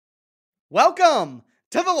Welcome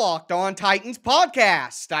to the Locked On Titans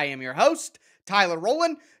podcast. I am your host, Tyler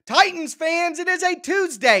Rowland. Titans fans, it is a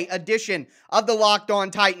Tuesday edition of the Locked On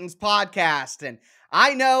Titans podcast. And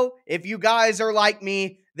I know if you guys are like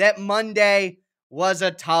me, that Monday was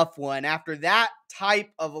a tough one. After that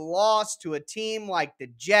type of loss to a team like the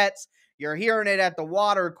Jets, you're hearing it at the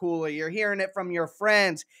water cooler. You're hearing it from your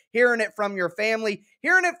friends, hearing it from your family,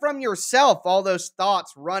 hearing it from yourself, all those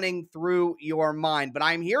thoughts running through your mind. But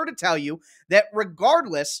I'm here to tell you that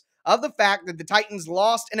regardless of the fact that the Titans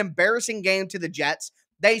lost an embarrassing game to the Jets,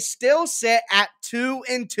 they still sit at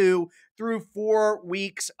 2-2 through 4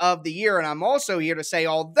 weeks of the year. And I'm also here to say,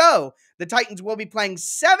 although the Titans will be playing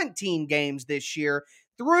 17 games this year,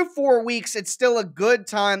 through 4 weeks, it's still a good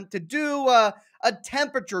time to do a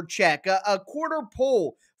temperature check, a quarter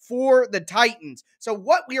poll for the Titans. So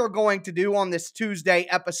what we are going to do on this Tuesday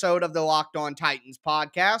episode of the Locked On Titans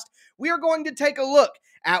podcast, we are going to take a look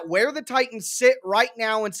at where the Titans sit right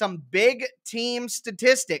now in some big team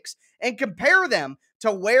statistics and compare them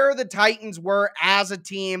to where the Titans were as a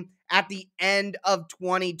team at the end of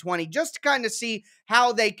 2020, just to kind of see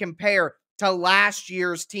how they compare to last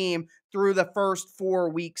year's team through the first 4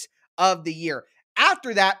 weeks of the year.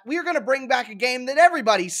 After that, we are going to bring back a game that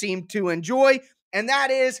everybody seemed to enjoy, and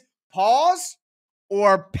that is pause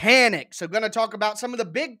or panic. So going to talk about some of the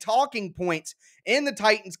big talking points in the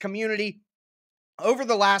Titans community over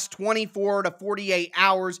the last 24 to 48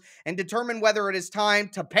 hours and determine whether it is time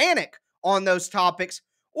to panic on those topics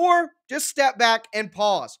or just step back and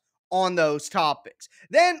pause on those topics.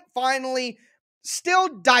 Then finally, still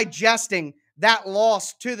digesting that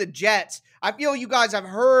loss to the Jets. I feel you guys have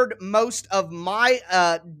heard most of my,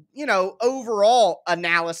 overall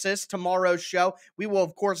analysis tomorrow's show. We will,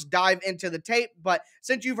 of course, dive into the tape, but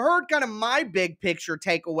since you've heard kind of my big picture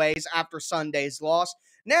takeaways after Sunday's loss,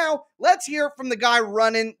 now let's hear from the guy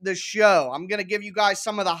running the show. I'm going to give you guys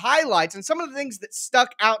some of the highlights and some of the things that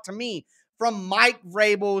stuck out to me from Mike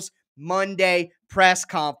Vrabel's Monday press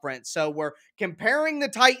conference. So we're comparing the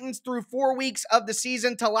Titans through 4 weeks of the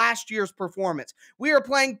season to last year's performance. We are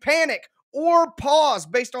playing panic or pause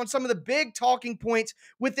based on some of the big talking points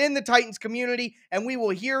within the Titans community, and we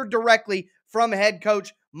will hear directly from head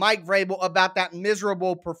coach Mike Vrabel about that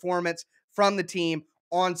miserable performance from the team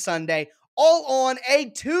on Sunday, all on a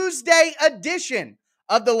Tuesday edition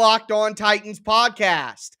of the Locked On Titans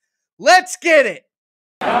podcast. Let's get it.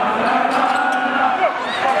 You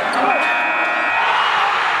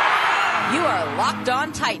are Locked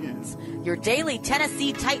On Titans, your daily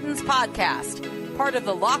Tennessee Titans podcast, part of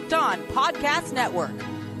the Locked On Podcast Network,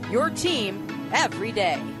 your team every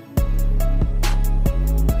day.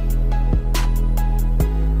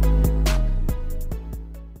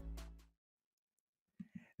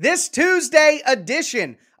 This Tuesday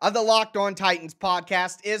edition of the Locked On Titans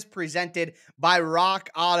podcast is presented by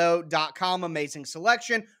RockAuto.com. Amazing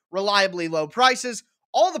selection, reliably low prices,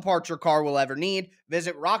 all the parts your car will ever need.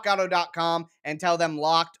 Visit rockauto.com and tell them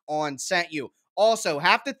Locked On sent you. Also,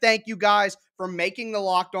 have to thank you guys for making the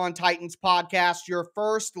Locked On Titans podcast your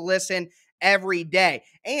first listen every day.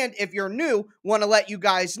 And if you're new, want to let you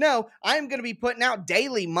guys know, I'm going to be putting out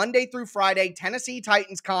daily, Monday through Friday, Tennessee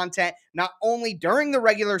Titans content, not only during the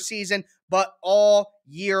regular season, but all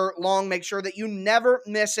year long. Make sure that you never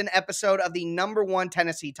miss an episode of the #1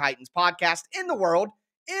 Tennessee Titans podcast in the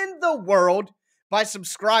world, by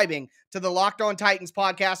subscribing to the Locked On Titans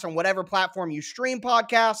podcast on whatever platform you stream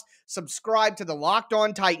podcasts. Subscribe to the Locked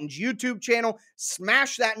On Titans YouTube channel.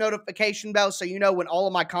 Smash that notification bell so you know when all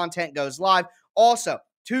of my content goes live. Also,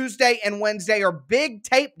 Tuesday and Wednesday are big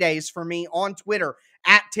tape days for me on Twitter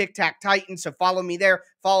at TicTacTitans. So follow me there.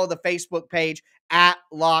 Follow the Facebook page at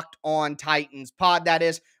Locked On Titans Pod. That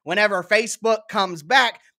is, whenever Facebook comes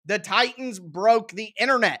back, the Titans broke the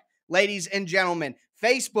internet. Ladies and gentlemen,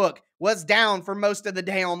 Facebook was down for most of the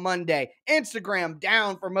day on Monday. Instagram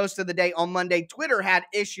down for most of the day on Monday. Twitter had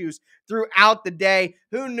issues throughout the day.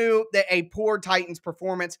 Who knew that a poor Titans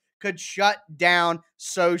performance could shut down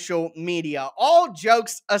social media? All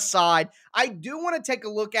jokes aside, I do want to take a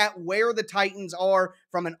look at where the Titans are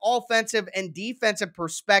from an offensive and defensive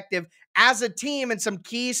perspective as a team in some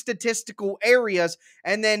key statistical areas,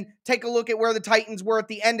 and then take a look at where the Titans were at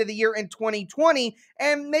the end of the year in 2020,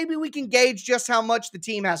 and maybe we can gauge just how much the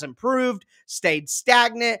team has improved, stayed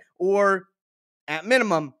stagnant, or at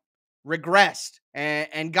minimum, regressed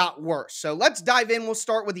and got worse. So let's dive in. We'll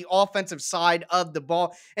start with the offensive side of the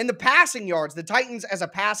ball. And the passing yards, the Titans as a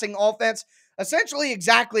passing offense, essentially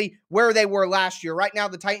exactly where they were last year. Right now,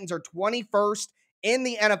 the Titans are 21st in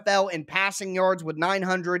the NFL in passing yards with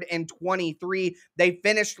 923. They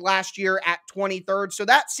finished last year at 23rd. So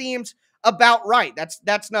that seems about right.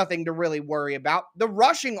 That's nothing to really worry about. The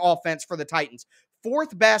rushing offense for the Titans,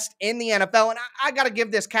 4th best in the NFL. And I got to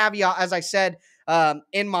give this caveat, as I said,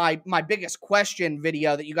 in my biggest question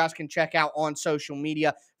video that you guys can check out on social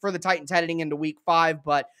media for the Titans heading into week 5.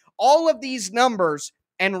 But all of these numbers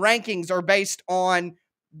and rankings are based on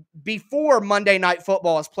before Monday Night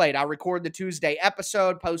Football is played. I record the Tuesday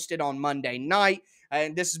episode, posted on Monday night,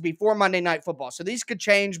 and this is before Monday Night Football. So these could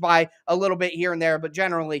change by a little bit here and there, but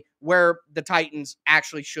generally where the Titans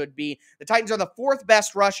actually should be. The Titans are the 4th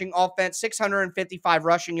best rushing offense, 655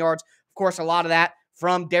 rushing yards. Of course, a lot of that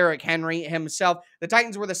from Derrick Henry himself. The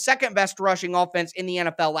Titans were the 2nd best rushing offense in the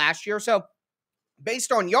NFL last year. So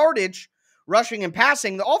based on yardage, rushing and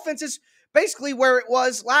passing, the offense is basically where it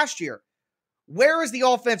was last year. Where is the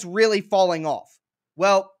offense really falling off?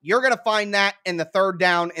 Well, you're going to find that in the 3rd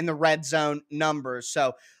down in the red zone numbers.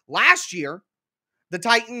 So last year, the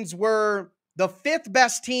Titans were the 5th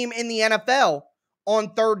best team in the NFL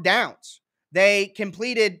on 3rd downs. They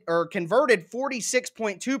converted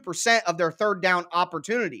 46.2% of their 3rd down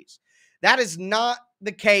opportunities. That is not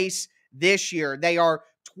the case this year. They are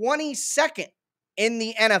 22nd in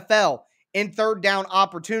the NFL in 3rd down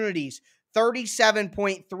opportunities.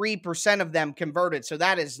 37.3% of them converted. So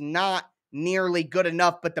that is not nearly good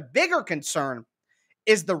enough. But the bigger concern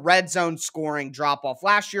is the red zone scoring drop-off.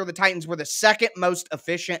 Last year, the Titans were the 2nd most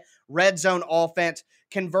efficient red zone offense,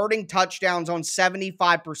 converting touchdowns on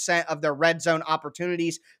 75% of their red zone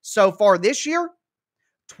opportunities. So far this year,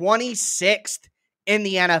 26th in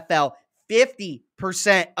the NFL.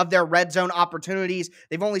 50% of their red zone opportunities.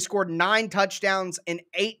 They've only scored 9 touchdowns in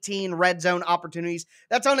 18 red zone opportunities.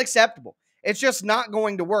 That's unacceptable. It's just not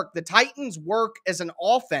going to work. The Titans work as an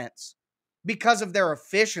offense because of their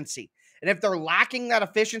efficiency. And if they're lacking that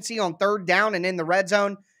efficiency on 3rd down and in the red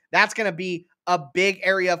zone, that's going to be a big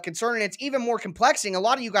area of concern. And it's even more complexing. A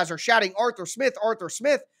lot of you guys are shouting Arthur Smith,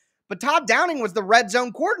 but Todd Downing was the red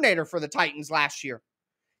zone coordinator for the Titans last year.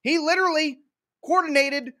 He literally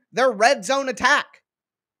coordinated their red zone attack.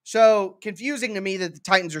 So confusing to me that the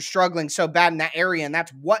Titans are struggling so bad in that area, and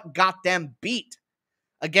that's what got them beat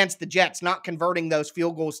against the Jets, not converting those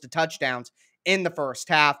field goals to touchdowns in the first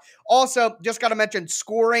half. Also, just got to mention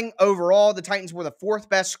scoring overall. The Titans were the 4th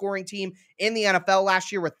best scoring team in the NFL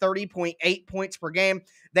last year with 30.8 points per game.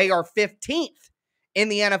 They are 15th in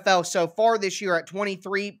the NFL so far this year at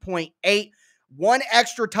 23.8. 1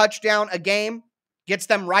 extra touchdown a game gets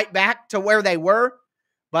them right back to where they were,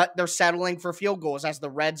 but they're settling for field goals as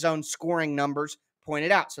the red zone scoring numbers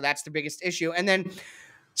pointed out. So that's the biggest issue. And then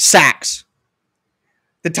sacks.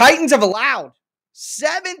 The Titans have allowed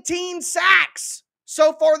 17 sacks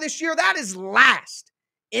so far this year. That is last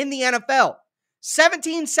in the NFL.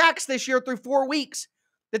 17 sacks this year through 4 weeks.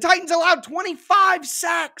 The Titans allowed 25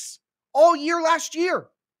 sacks all year last year.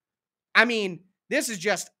 I mean, this is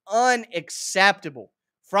just unacceptable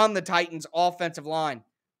from the Titans offensive line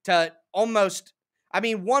to almost,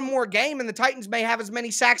 one more game and the Titans may have as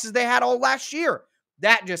many sacks as they had all last year.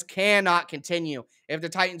 That just cannot continue if the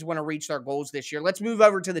Titans want to reach their goals this year. Let's move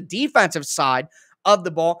over to the defensive side of the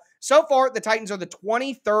ball. So far, the Titans are the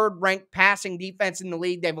 23rd ranked passing defense in the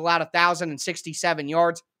league. They've allowed 1,067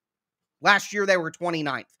 yards. Last year, they were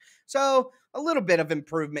 29th. So a little bit of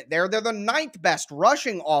improvement there. They're the 9th best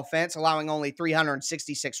rushing offense, allowing only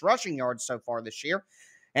 366 rushing yards so far this year.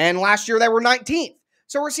 And last year, they were 19th.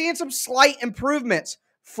 So we're seeing some slight improvements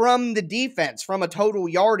from the defense from a total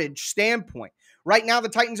yardage standpoint. Right now, the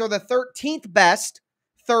Titans are the 13th best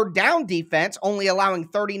 3rd down defense, only allowing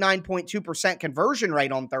 39.2% conversion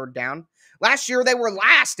rate on 3rd down. Last year, they were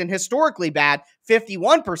last and historically bad,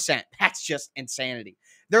 51%. That's just insanity.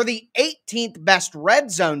 They're the 18th best red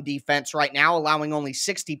zone defense right now, allowing only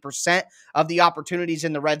 60% of the opportunities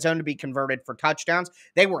in the red zone to be converted for touchdowns.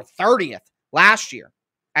 They were 30th last year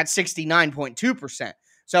at 69.2%.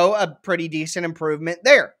 So a pretty decent improvement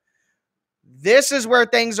there. This is where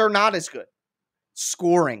things are not as good.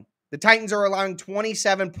 Scoring. The Titans are allowing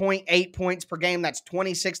 27.8 points per game. That's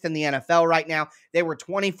 26th in the NFL right now. They were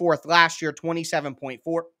 24th last year,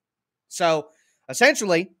 27.4. So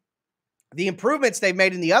essentially, the improvements they've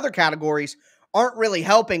made in the other categories aren't really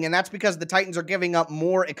helping, and that's because the Titans are giving up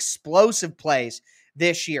more explosive plays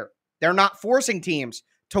this year. They're not forcing teams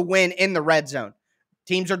to win in the red zone.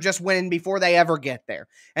 Teams are just winning before they ever get there.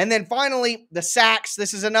 And then finally, the sacks.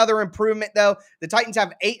 This is another improvement, though. The Titans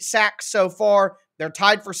have 8 sacks so far. They're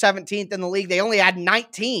tied for 17th in the league. They only had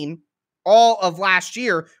 19 all of last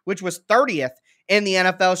year, which was 30th in the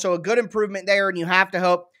NFL. So a good improvement there, and you have to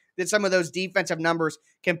hope that some of those defensive numbers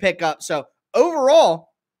can pick up. So overall,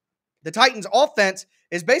 the Titans' offense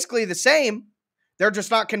is basically the same They're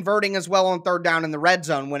just not converting as well on third down in the red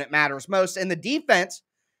zone when it matters most. And the defense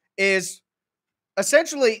is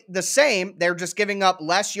essentially the same. They're just giving up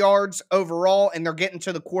less yards overall, and they're getting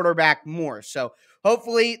to the quarterback more. So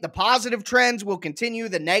hopefully the positive trends will continue.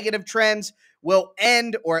 The negative trends will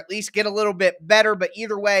end, or at least get a little bit better. But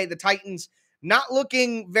either way, the Titans not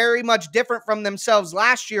looking very much different from themselves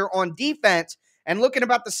last year on defense, and looking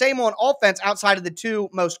about the same on offense outside of the two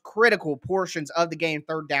most critical portions of the game,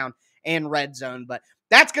 third down and red zone. But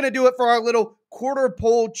that's going to do it for our little quarter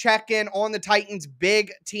poll check-in on the Titans'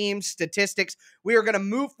 big team statistics. We are going to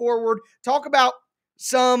move forward, talk about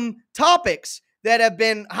some topics that have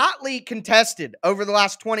been hotly contested over the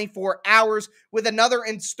last 24 hours with another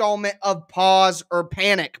installment of Pause or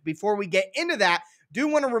Panic. Before we get into that, do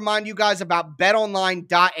want to remind you guys about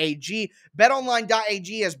betonline.ag.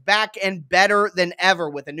 Betonline.ag is back and better than ever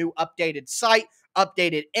with a new updated site,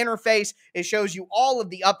 updated interface. It shows you all of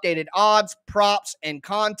the updated odds, props, and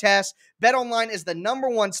contests. BetOnline is the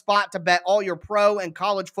 #1 spot to bet all your pro and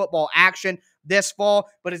college football action this fall.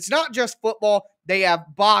 But it's not just football. They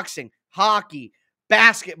have boxing, hockey,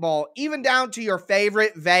 basketball, even down to your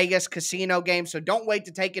favorite Vegas casino game. So don't wait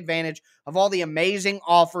to take advantage of all the amazing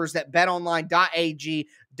offers that betonline.ag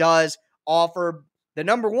does offer. The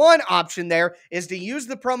 #1 option there is to use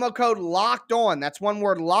the promo code Locked On. That's one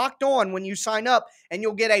word, Locked On, when you sign up, and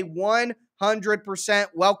you'll get a 100%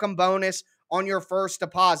 welcome bonus on your first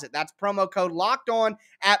deposit. That's promo code Locked On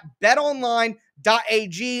at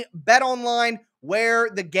betonline.ag. BetOnline, where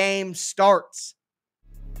the game starts.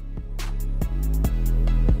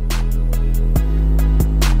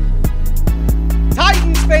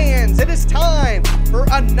 Titans fans, it is time for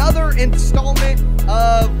another installment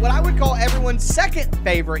of what I would call everyone's second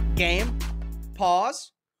favorite game,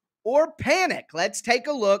 Pause or Panic. Let's take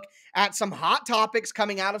a look at some hot topics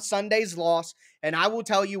coming out of Sunday's loss, and I will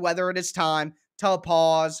tell you whether it is time to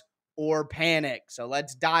pause or panic. So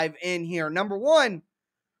let's dive in here. #1,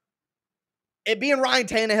 it being Ryan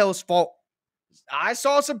Tannehill's fault. I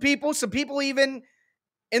saw some people even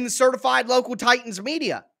in the certified local Titans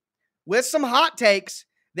media, with some hot takes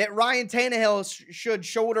that Ryan Tannehill should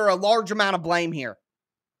shoulder a large amount of blame here.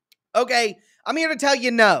 Okay, I'm here to tell you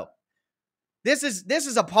no. This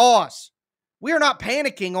is a pause. We are not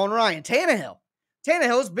panicking on Ryan Tannehill.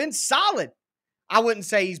 Tannehill's been solid. I wouldn't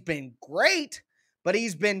say he's been great, but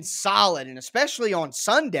he's been solid, and especially on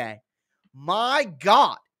Sunday. My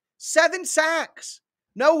God, 7 sacks.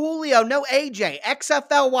 No Julio, no AJ,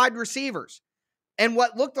 XFL wide receivers, and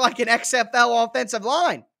what looked like an XFL offensive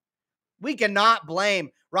line. We cannot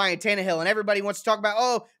blame Ryan Tannehill, and everybody wants to talk about,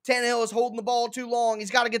 oh, Tannehill is holding the ball too long.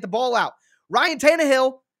 He's got to get the ball out. Ryan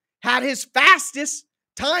Tannehill had his fastest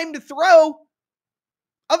time to throw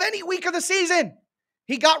of any week of the season.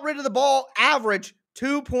 He got rid of the ball average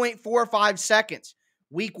 2.45 seconds.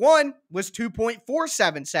 Week 1 was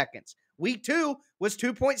 2.47 seconds. Week 2 was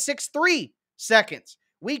 2.63 seconds.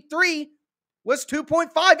 Week 3 was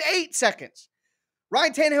 2.58 seconds.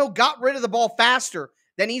 Ryan Tannehill got rid of the ball faster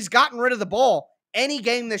than he's gotten rid of the ball any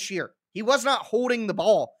game this year. He was not holding the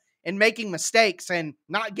ball and making mistakes and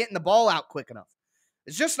not getting the ball out quick enough.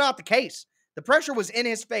 It's just not the case. The pressure was in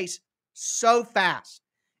his face so fast,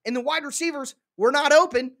 and the wide receivers were not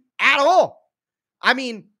open at all. I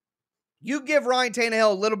mean, you give Ryan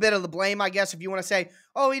Tannehill a little bit of the blame, I guess, if you want to say,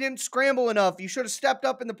 oh, he didn't scramble enough. You should have stepped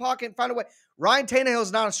up in the pocket and found a way. Ryan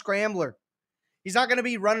Tannehill's not a scrambler. He's not going to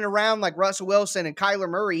be running around like Russell Wilson and Kyler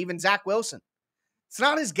Murray, even Zach Wilson. It's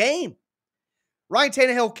not his game. Ryan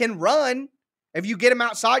Tannehill can run if you get him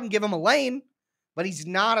outside and give him a lane, but he's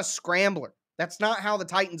not a scrambler. That's not how the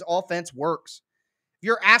Titans offense works. If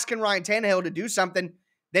you're asking Ryan Tannehill to do something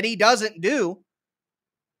that he doesn't do,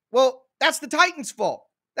 well, that's the Titans' fault.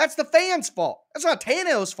 That's the fans' fault. That's not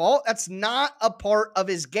Tannehill's fault. That's not a part of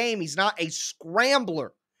his game. He's not a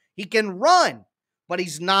scrambler. He can run, but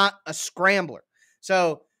he's not a scrambler.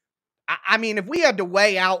 So, I mean, if we had to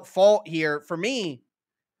weigh out fault here, for me,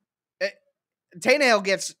 Tannehill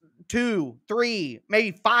gets 2, 3,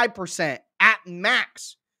 maybe 5% at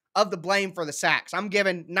max of the blame for the sacks. I'm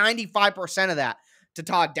giving 95% of that to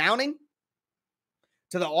Todd Downing,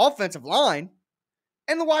 to the offensive line,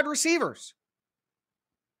 and the wide receivers.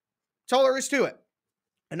 That's all there is to it.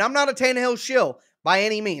 And I'm not a Tannehill shill by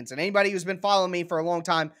any means, and anybody who's been following me for a long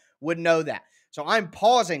time would know that. So I'm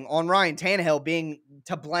pausing on Ryan Tannehill being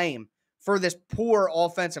to blame for this poor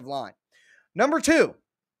offensive line. #2,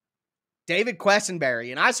 David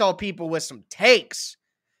Quessenberry. And I saw people with some takes.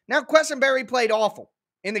 Now, Quessenberry played awful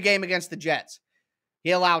in the game against the Jets.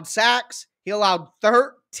 He allowed sacks. He allowed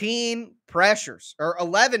 13 pressures, or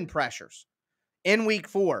 11 pressures in week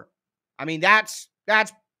 4. I mean, that's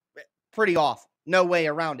pretty awful. No way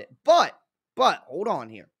around it. But hold on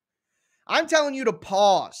here. I'm telling you to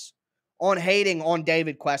pause on hating on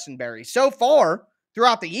David Quessenberry. So far,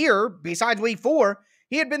 throughout the year, besides week 4,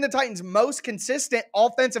 he had been the Titans' most consistent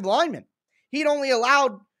offensive lineman. He'd only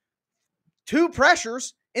allowed 2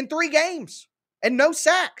 pressures in 3 games and no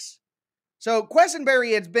sacks. So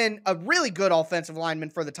Quessenberry has been a really good offensive lineman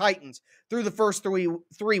for the Titans through the first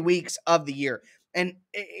three weeks of the year. And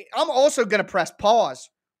I'm also going to press pause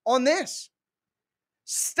on this.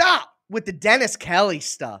 Stop with the Dennis Kelly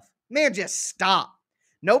stuff. Man, just stop.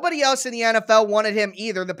 Nobody else in the NFL wanted him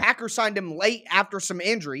either. The Packers signed him late after some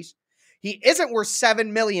injuries. He isn't worth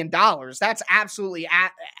 $7 million. That's absolutely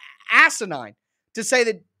asinine to say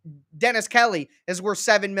that Dennis Kelly is worth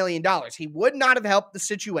 $7 million. He would not have helped the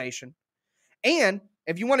situation. And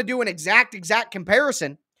if you want to do an exact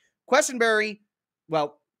comparison, Quessenberry,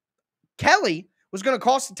 Kelly was going to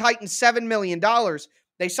cost the Titans $7 million.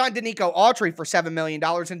 They signed Danico Autry for $7 million,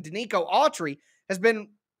 and Danico Autry has been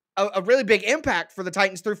a really big impact for the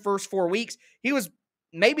Titans through first 4 weeks. He was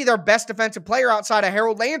maybe their best defensive player outside of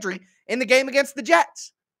Harold Landry in the game against the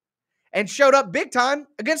Jets and showed up big time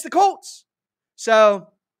against the Colts. So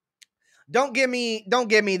don't give me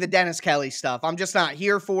the Dennis Kelly stuff. I'm just not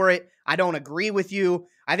here for it. I don't agree with you.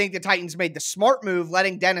 I think the Titans made the smart move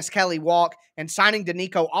letting Dennis Kelly walk and signing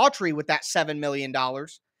Danico Autry with that $7 million.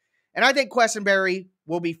 And I think Quessenberry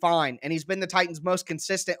will be fine. And he's been the Titans' most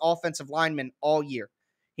consistent offensive lineman all year.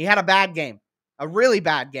 He had a bad game, a really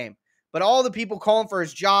bad game. But all the people calling for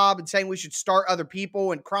his job and saying we should start other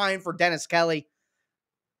people and crying for Dennis Kelly,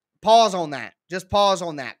 pause on that. Just pause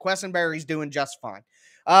on that. Quessenberry's doing just fine.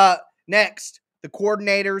 Next, the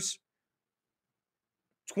coordinators.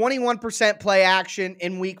 21% play action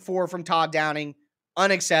in week 4 from Todd Downing.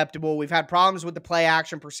 Unacceptable. We've had problems with the play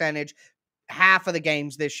action percentage half of the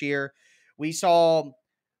games this year. We saw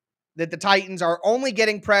that the Titans are only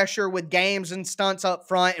getting pressure with games and stunts up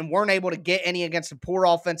front and weren't able to get any against the poor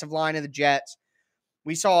offensive line of the Jets.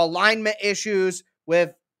 We saw alignment issues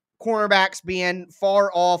with cornerbacks being far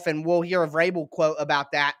off, and we'll hear a Vrabel quote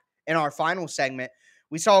about that in our final segment.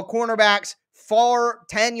 We saw cornerbacks far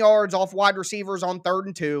 10 yards off wide receivers on 3rd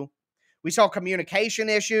and 2. We saw communication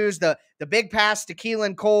issues, the big pass to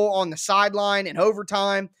Keelan Cole on the sideline in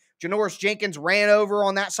overtime. Janoris Jenkins ran over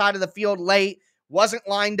on that side of the field late, wasn't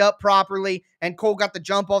lined up properly, and Cole got the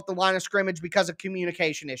jump off the line of scrimmage because of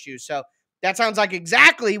communication issues. So that sounds like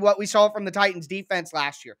exactly what we saw from the Titans defense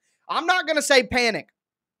last year. I'm not going to say panic,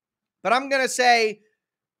 but I'm going to say,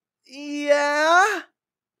 yeah.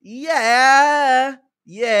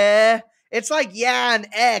 It's like yeah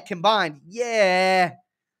and combined. Yeah.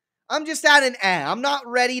 I'm just at an I'm not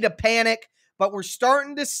ready to panic, but we're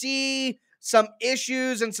starting to see some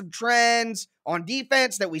issues and some trends on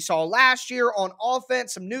defense that we saw last year. On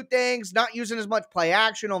offense, some new things, not using as much play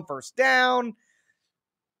action on first down.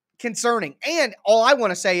 Concerning. And all I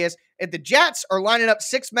want to say is, if the Jets are lining up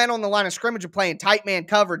 6 men on the line of scrimmage and playing tight man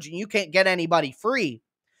coverage and you can't get anybody free,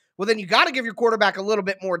 well, then you got to give your quarterback a little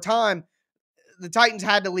bit more time. The Titans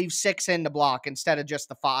had to leave 6 in the block instead of just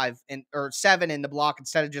the 5, or 7 in the block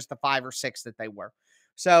instead of just the 5 or 6 that they were.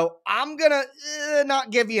 So I'm going to not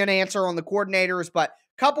give you an answer on the coordinators, but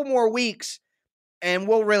a couple more weeks and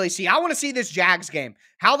we'll really see. I want to see this Jags game.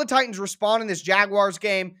 How the Titans respond in this Jaguars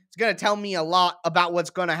game is going to tell me a lot about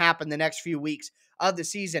what's going to happen the next few weeks of the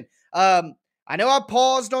season. I know I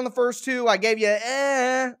paused on the first 2. I gave you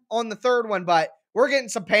on the third one, but we're getting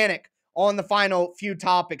some panic on the final few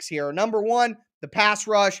topics here. Number 1, the pass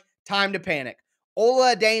rush, time to panic.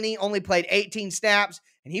 Ola Adeniyi only played 18 snaps,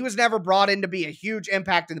 and he was never brought in to be a huge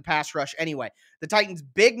impact in the pass rush anyway. The Titans'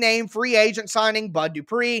 big-name free agent signing, Bud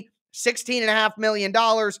Dupree, $16.5 million,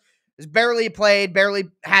 has barely played, barely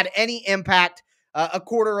had any impact a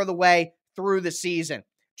quarter of the way through the season.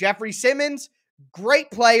 Jeffrey Simmons,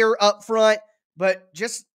 great player up front, but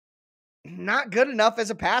just not good enough as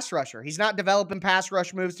a pass rusher. He's not developing pass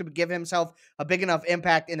rush moves to give himself a big enough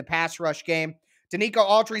impact in the pass rush game. Danico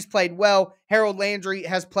Autry's played well. Harold Landry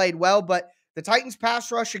has played well, but the Titans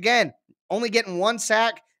pass rush, again, only getting 1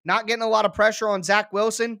 sack, not getting a lot of pressure on Zach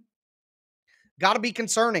Wilson. Got to be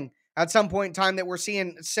concerning at some point in time that we're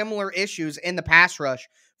seeing similar issues in the pass rush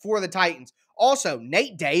for the Titans. Also,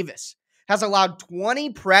 Nate Davis has allowed 20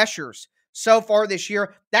 pressures so far this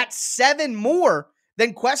year. That's 7 more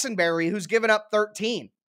than Quessenberry, who's given up 13.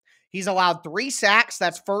 He's allowed 3 sacks.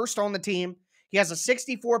 That's first on the team. He has a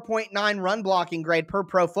 64.9 run blocking grade per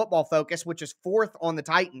Pro Football Focus, which is 4th on the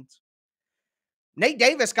Titans. Nate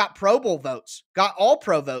Davis got Pro Bowl votes, got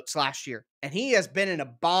All-Pro votes last year, and he has been an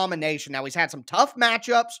abomination. Now, he's had some tough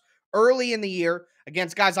matchups early in the year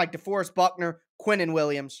against guys like DeForest Buckner, Quinnen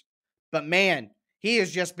Williams, But man, he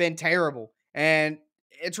has just been terrible. And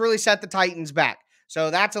it's really set the Titans back. So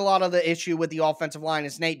that's a lot of the issue with the offensive line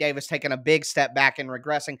is Nate Davis taking a big step back and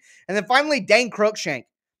regressing. And then finally, Dane Cruikshank.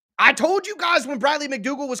 I told you guys when Bradley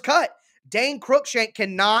McDougald was cut, Dane Cruikshank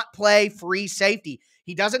cannot play free safety.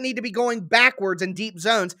 He doesn't need to be going backwards in deep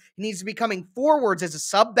zones. He needs to be coming forwards as a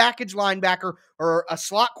sub-package linebacker or a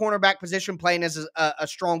slot cornerback position playing as a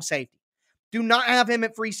strong safety. Do not have him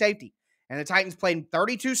at free safety. And the Titans played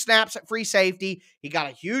 32 snaps at free safety. He got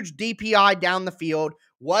a huge DPI down the field.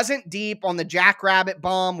 Wasn't deep on the Jackrabbit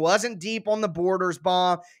bomb. Wasn't deep on the Borders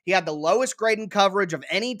bomb. He had the lowest grading coverage of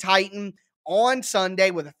any Titan on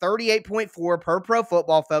Sunday with a 38.4 per Pro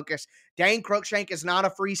Football Focus. Dane Cruikshank is not a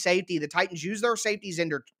free safety. The Titans use their safeties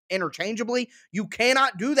interchangeably. You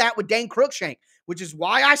cannot do that with Dane Cruikshank, which is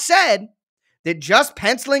why I said that just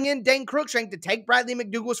penciling in Dane Cruikshank to take Bradley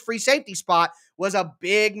McDougald's free safety spot was a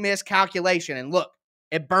big miscalculation. And look,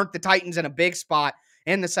 it burnt the Titans in a big spot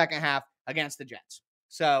in the second half against the Jets.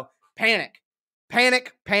 So panic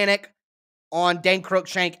on Dane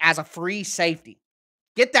Cruikshank as a free safety.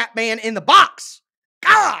 Get that man in the box.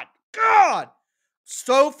 God.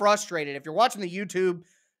 So frustrated. If you're watching the YouTube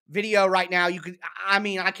video right now,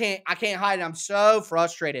 I can't hide it. I'm so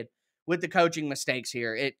frustrated with the coaching mistakes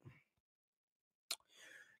here.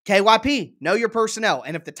 KYP, know your personnel.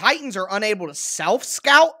 And if the Titans are unable to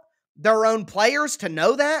self-scout their own players to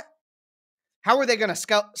know that, how are they going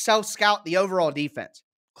to self-scout the overall defense?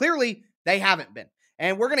 Clearly, they haven't been.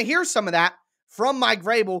 And we're going to hear some of that from Mike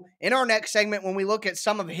Vrabel in our next segment when we look at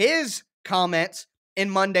some of his comments in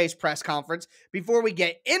Monday's press conference. Before we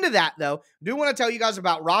get into that, though, I do want to tell you guys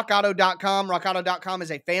about RockAuto.com. RockAuto.com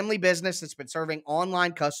is a family business that's been serving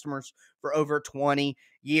online customers for over 20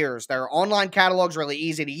 years. Their online catalog's really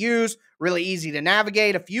easy to use, really easy to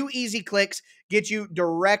navigate. A few easy clicks get you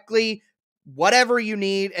directly whatever you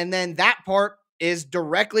need, and then that part is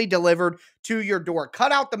directly delivered to your door.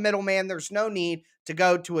 Cut out the middleman. There's no need to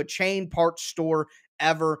go to a chain parts store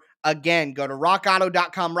ever again. Go to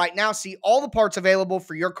rockauto.com right now. See all the parts available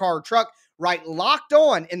for your car or truck. Right, Locked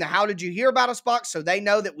On in the How Did You Hear About Us box so they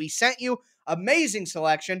know that we sent you. Amazing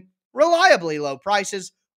selection, reliably low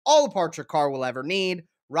prices, all the parts your car will ever need.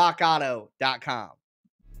 rockauto.com.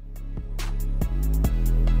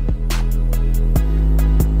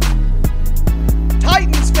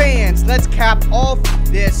 Titans fans, let's cap off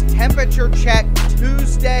this temperature check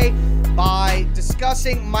Tuesday by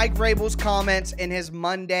discussing Mike Vrabel's comments in his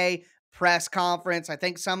Monday press conference. I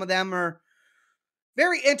think some of them are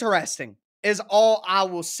very interesting, is all I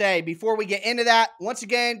will say. Before we get into that, once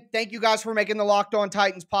again, thank you guys for making the Locked On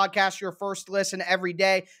Titans podcast your first listen every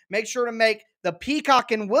day. Make sure to make the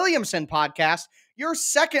Peacock and Williamson podcast your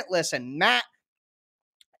second listen. Matt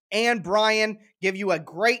and Brian give you a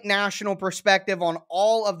great national perspective on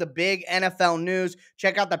all of the big NFL news.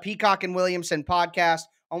 Check out the Peacock and Williamson podcast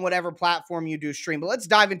on whatever platform you do stream. But let's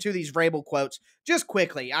dive into these Vrabel quotes just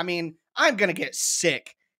quickly. I mean, I'm going to get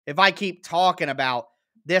sick if I keep talking about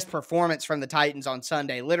this performance from the Titans on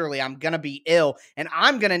Sunday. Literally, I'm going to be ill, and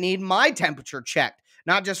I'm going to need my temperature checked,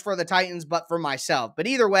 not just for the Titans, but for myself. But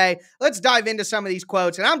either way, let's dive into some of these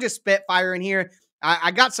quotes, and I'm just spitfiring here.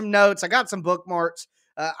 I got some notes. I got some bookmarks.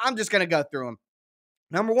 I'm just going to go through them.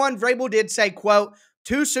 Number one, Vrabel did say, quote,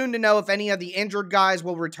 "Too soon to know if any of the injured guys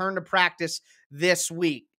will return to practice this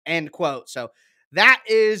week," end quote. So that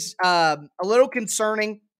is a little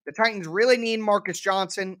concerning. The Titans really need Marcus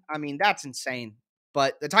Johnson. I mean, that's insane.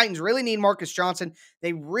 But the Titans really need Marcus Johnson.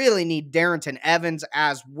 They really need Darrington Evans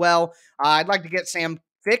as well. I'd like to get Sam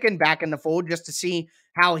Ficken back in the fold just to see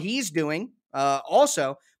how he's doing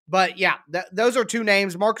also. But yeah, those are two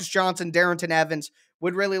names, Marcus Johnson, Darrington Evans.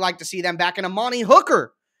 Would really like to see them back. And Amani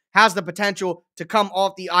Hooker has the potential to come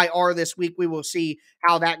off the IR this week. We will see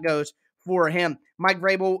how that goes for him. Mike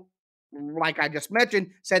Vrabel, like I just mentioned,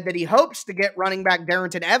 said that he hopes to get running back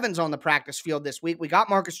Darrington Evans on the practice field this week. We got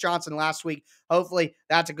Marcus Johnson last week. Hopefully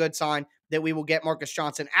that's a good sign that we will get Marcus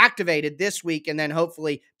Johnson activated this week, and then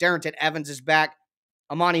hopefully Darrington Evans is back.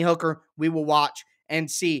 Amani Hooker, we will watch and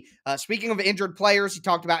see. Speaking of injured players, he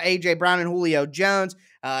talked about A.J. Brown and Julio Jones,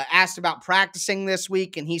 asked about practicing this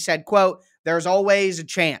week, and he said, quote, "There's always a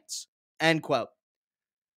chance," end quote.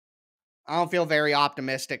 I don't feel very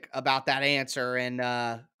optimistic about that answer, and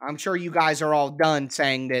I'm sure you guys are all done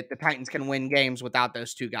saying that the Titans can win games without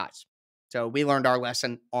those two guys. So we learned our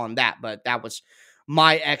lesson on that, but that was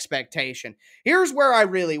my expectation. Here's where I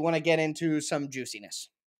really want to get into some juiciness.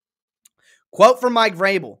 Quote from Mike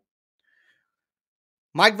Vrabel.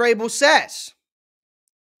 Mike Vrabel says,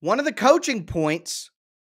 "One of the coaching points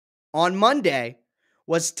on Monday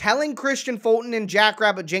was telling Christian Fulton and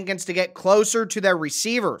Jackrabbit Jenkins to get closer to their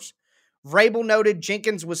receivers. Vrabel noted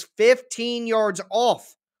Jenkins was 15 yards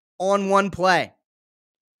off on one play.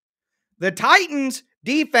 The Titans'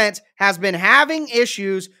 defense has been having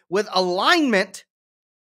issues with alignment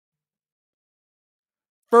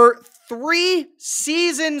for 3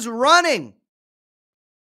 seasons running.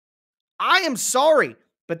 I am sorry,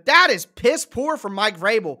 but that is piss poor from Mike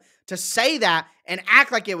Vrabel to say that and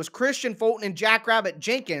act like it was Christian Fulton and Jackrabbit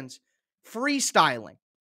Jenkins freestyling.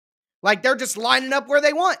 Like they're just lining up where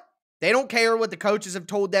they want. They don't care what the coaches have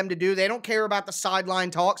told them to do. They don't care about the sideline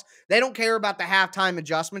talks. They don't care about the halftime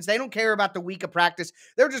adjustments. They don't care about the week of practice.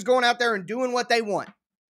 They're just going out there and doing what they want.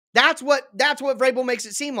 That's what Vrabel makes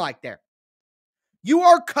it seem like there. You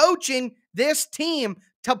are coaching this team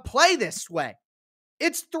to play this way.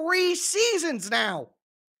 It's 3 seasons now.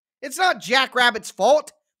 It's not Jackrabbit's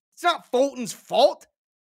fault. It's not Fulton's fault.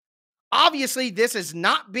 Obviously, this is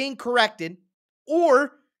not being corrected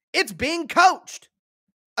or it's being coached.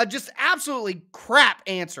 A just absolutely crap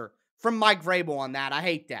answer from Mike Vrabel on that. I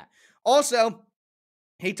hate that. Also,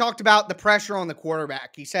 he talked about the pressure on the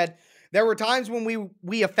quarterback. He said there were times when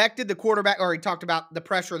we affected the quarterback, or he talked about the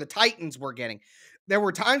pressure the Titans were getting. There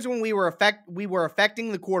were times when we were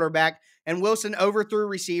affecting the quarterback, and Wilson overthrew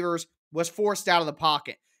receivers, was forced out of the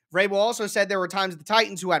pocket. Vrabel also said there were times the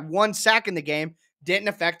Titans, who had 1 sack in the game, didn't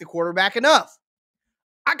affect the quarterback enough.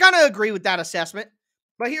 I kind of agree with that assessment,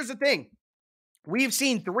 but here's the thing. We've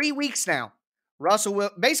seen 3 weeks now.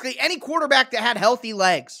 Basically any quarterback that had healthy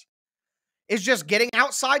legs is just getting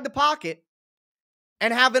outside the pocket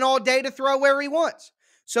and having all day to throw where he wants.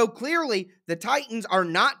 So clearly, the Titans are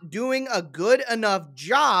not doing a good enough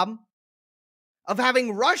job of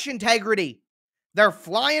having rush integrity. They're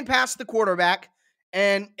flying past the quarterback,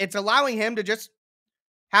 and it's allowing him to just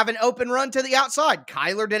have an open run to the outside.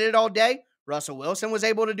 Kyler did it all day. Russell Wilson was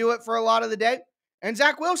able to do it for a lot of the day. And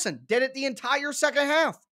Zach Wilson did it the entire second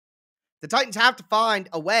half. The Titans have to find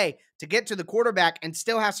a way to get to the quarterback and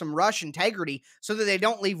still have some rush integrity so that they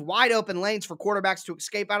don't leave wide open lanes for quarterbacks to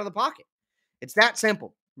escape out of the pocket. It's that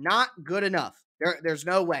simple. Not good enough. There's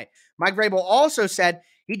no way. Mike Vrabel also said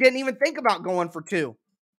he didn't even think about going for 2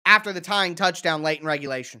 after the tying touchdown late in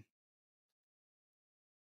regulation.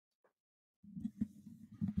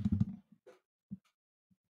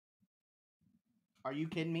 Are you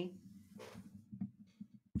kidding me?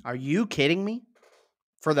 Are you kidding me?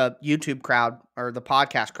 For the YouTube crowd, or the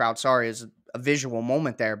podcast crowd, sorry, is a visual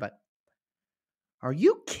moment there, but are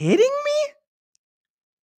you kidding me?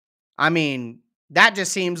 I mean, that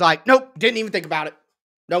just seems like, nope, didn't even think about it.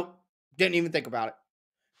 Nope, didn't even think about it.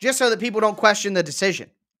 Just so that people don't question the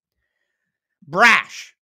decision.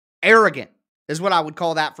 Brash, arrogant is what I would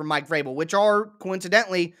call that from Mike Vrabel, which are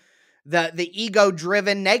coincidentally the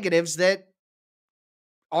ego-driven negatives that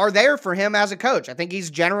are there for him as a coach. I think he's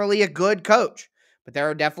generally a good coach, but there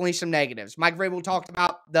are definitely some negatives. Mike Vrabel talked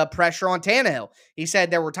about the pressure on Tannehill. He said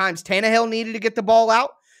there were times Tannehill needed to get the ball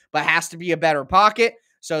out, but has to be a better pocket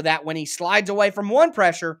so that when he slides away from one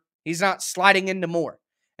pressure, he's not sliding into more.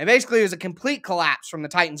 And basically, it was a complete collapse from the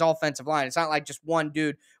Titans' offensive line. It's not like just one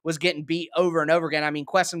dude was getting beat over and over again. I mean,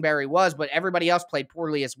 Quessenberry was, but everybody else played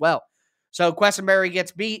poorly as well. So Quessenberry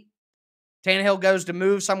gets beat. Tannehill goes to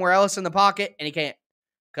move somewhere else in the pocket, and he can't.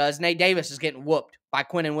 Because Nate Davis is getting whooped by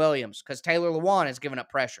Quinnen Williams. Because Taylor Lewan is giving up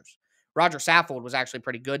pressures. Roger Saffold was actually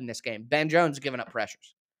pretty good in this game. Ben Jones is giving up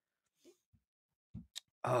pressures.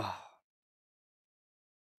 Oh,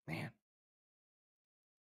 man.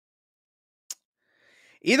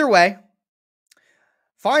 Either way,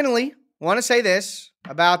 finally, want to say this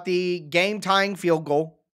about the game-tying field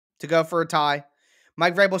goal to go for a tie.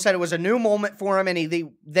 Mike Vrabel said it was a new moment for him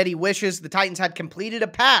and that he wishes the Titans had completed a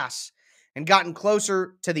pass and gotten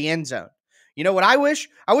closer to the end zone. You know what I wish?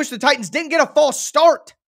 I wish the Titans didn't get a false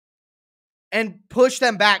start and push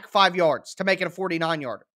them back 5 yards to make it a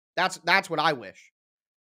 49-yarder. That's what I wish.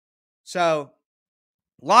 So,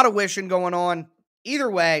 a lot of wishing going on. Either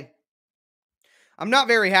way, I'm not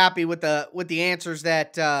very happy with the answers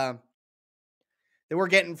that we're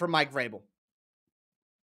getting from Mike Vrabel.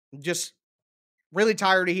 I'm just really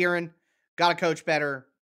tired of hearing, gotta coach better,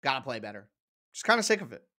 gotta play better. Just kind of sick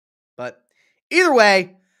of it. But either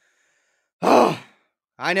way,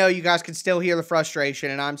 I know you guys can still hear the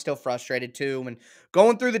frustration, and I'm still frustrated too. And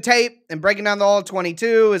going through the tape and breaking down the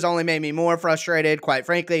all-22 has only made me more frustrated, quite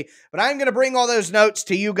frankly. But I'm going to bring all those notes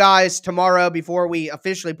to you guys tomorrow before we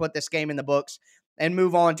officially put this game in the books and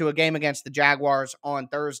move on to a game against the Jaguars on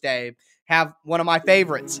Thursday. Have one of my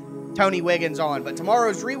favorites, Tony Wiggins, on. But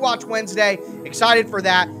tomorrow's Rewatch Wednesday. Excited for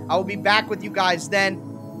that. I will be back with you guys then.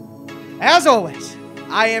 As always,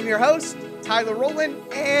 I am your host, Tyler Rowland,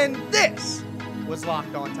 and this was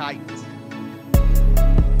Locked On Titans.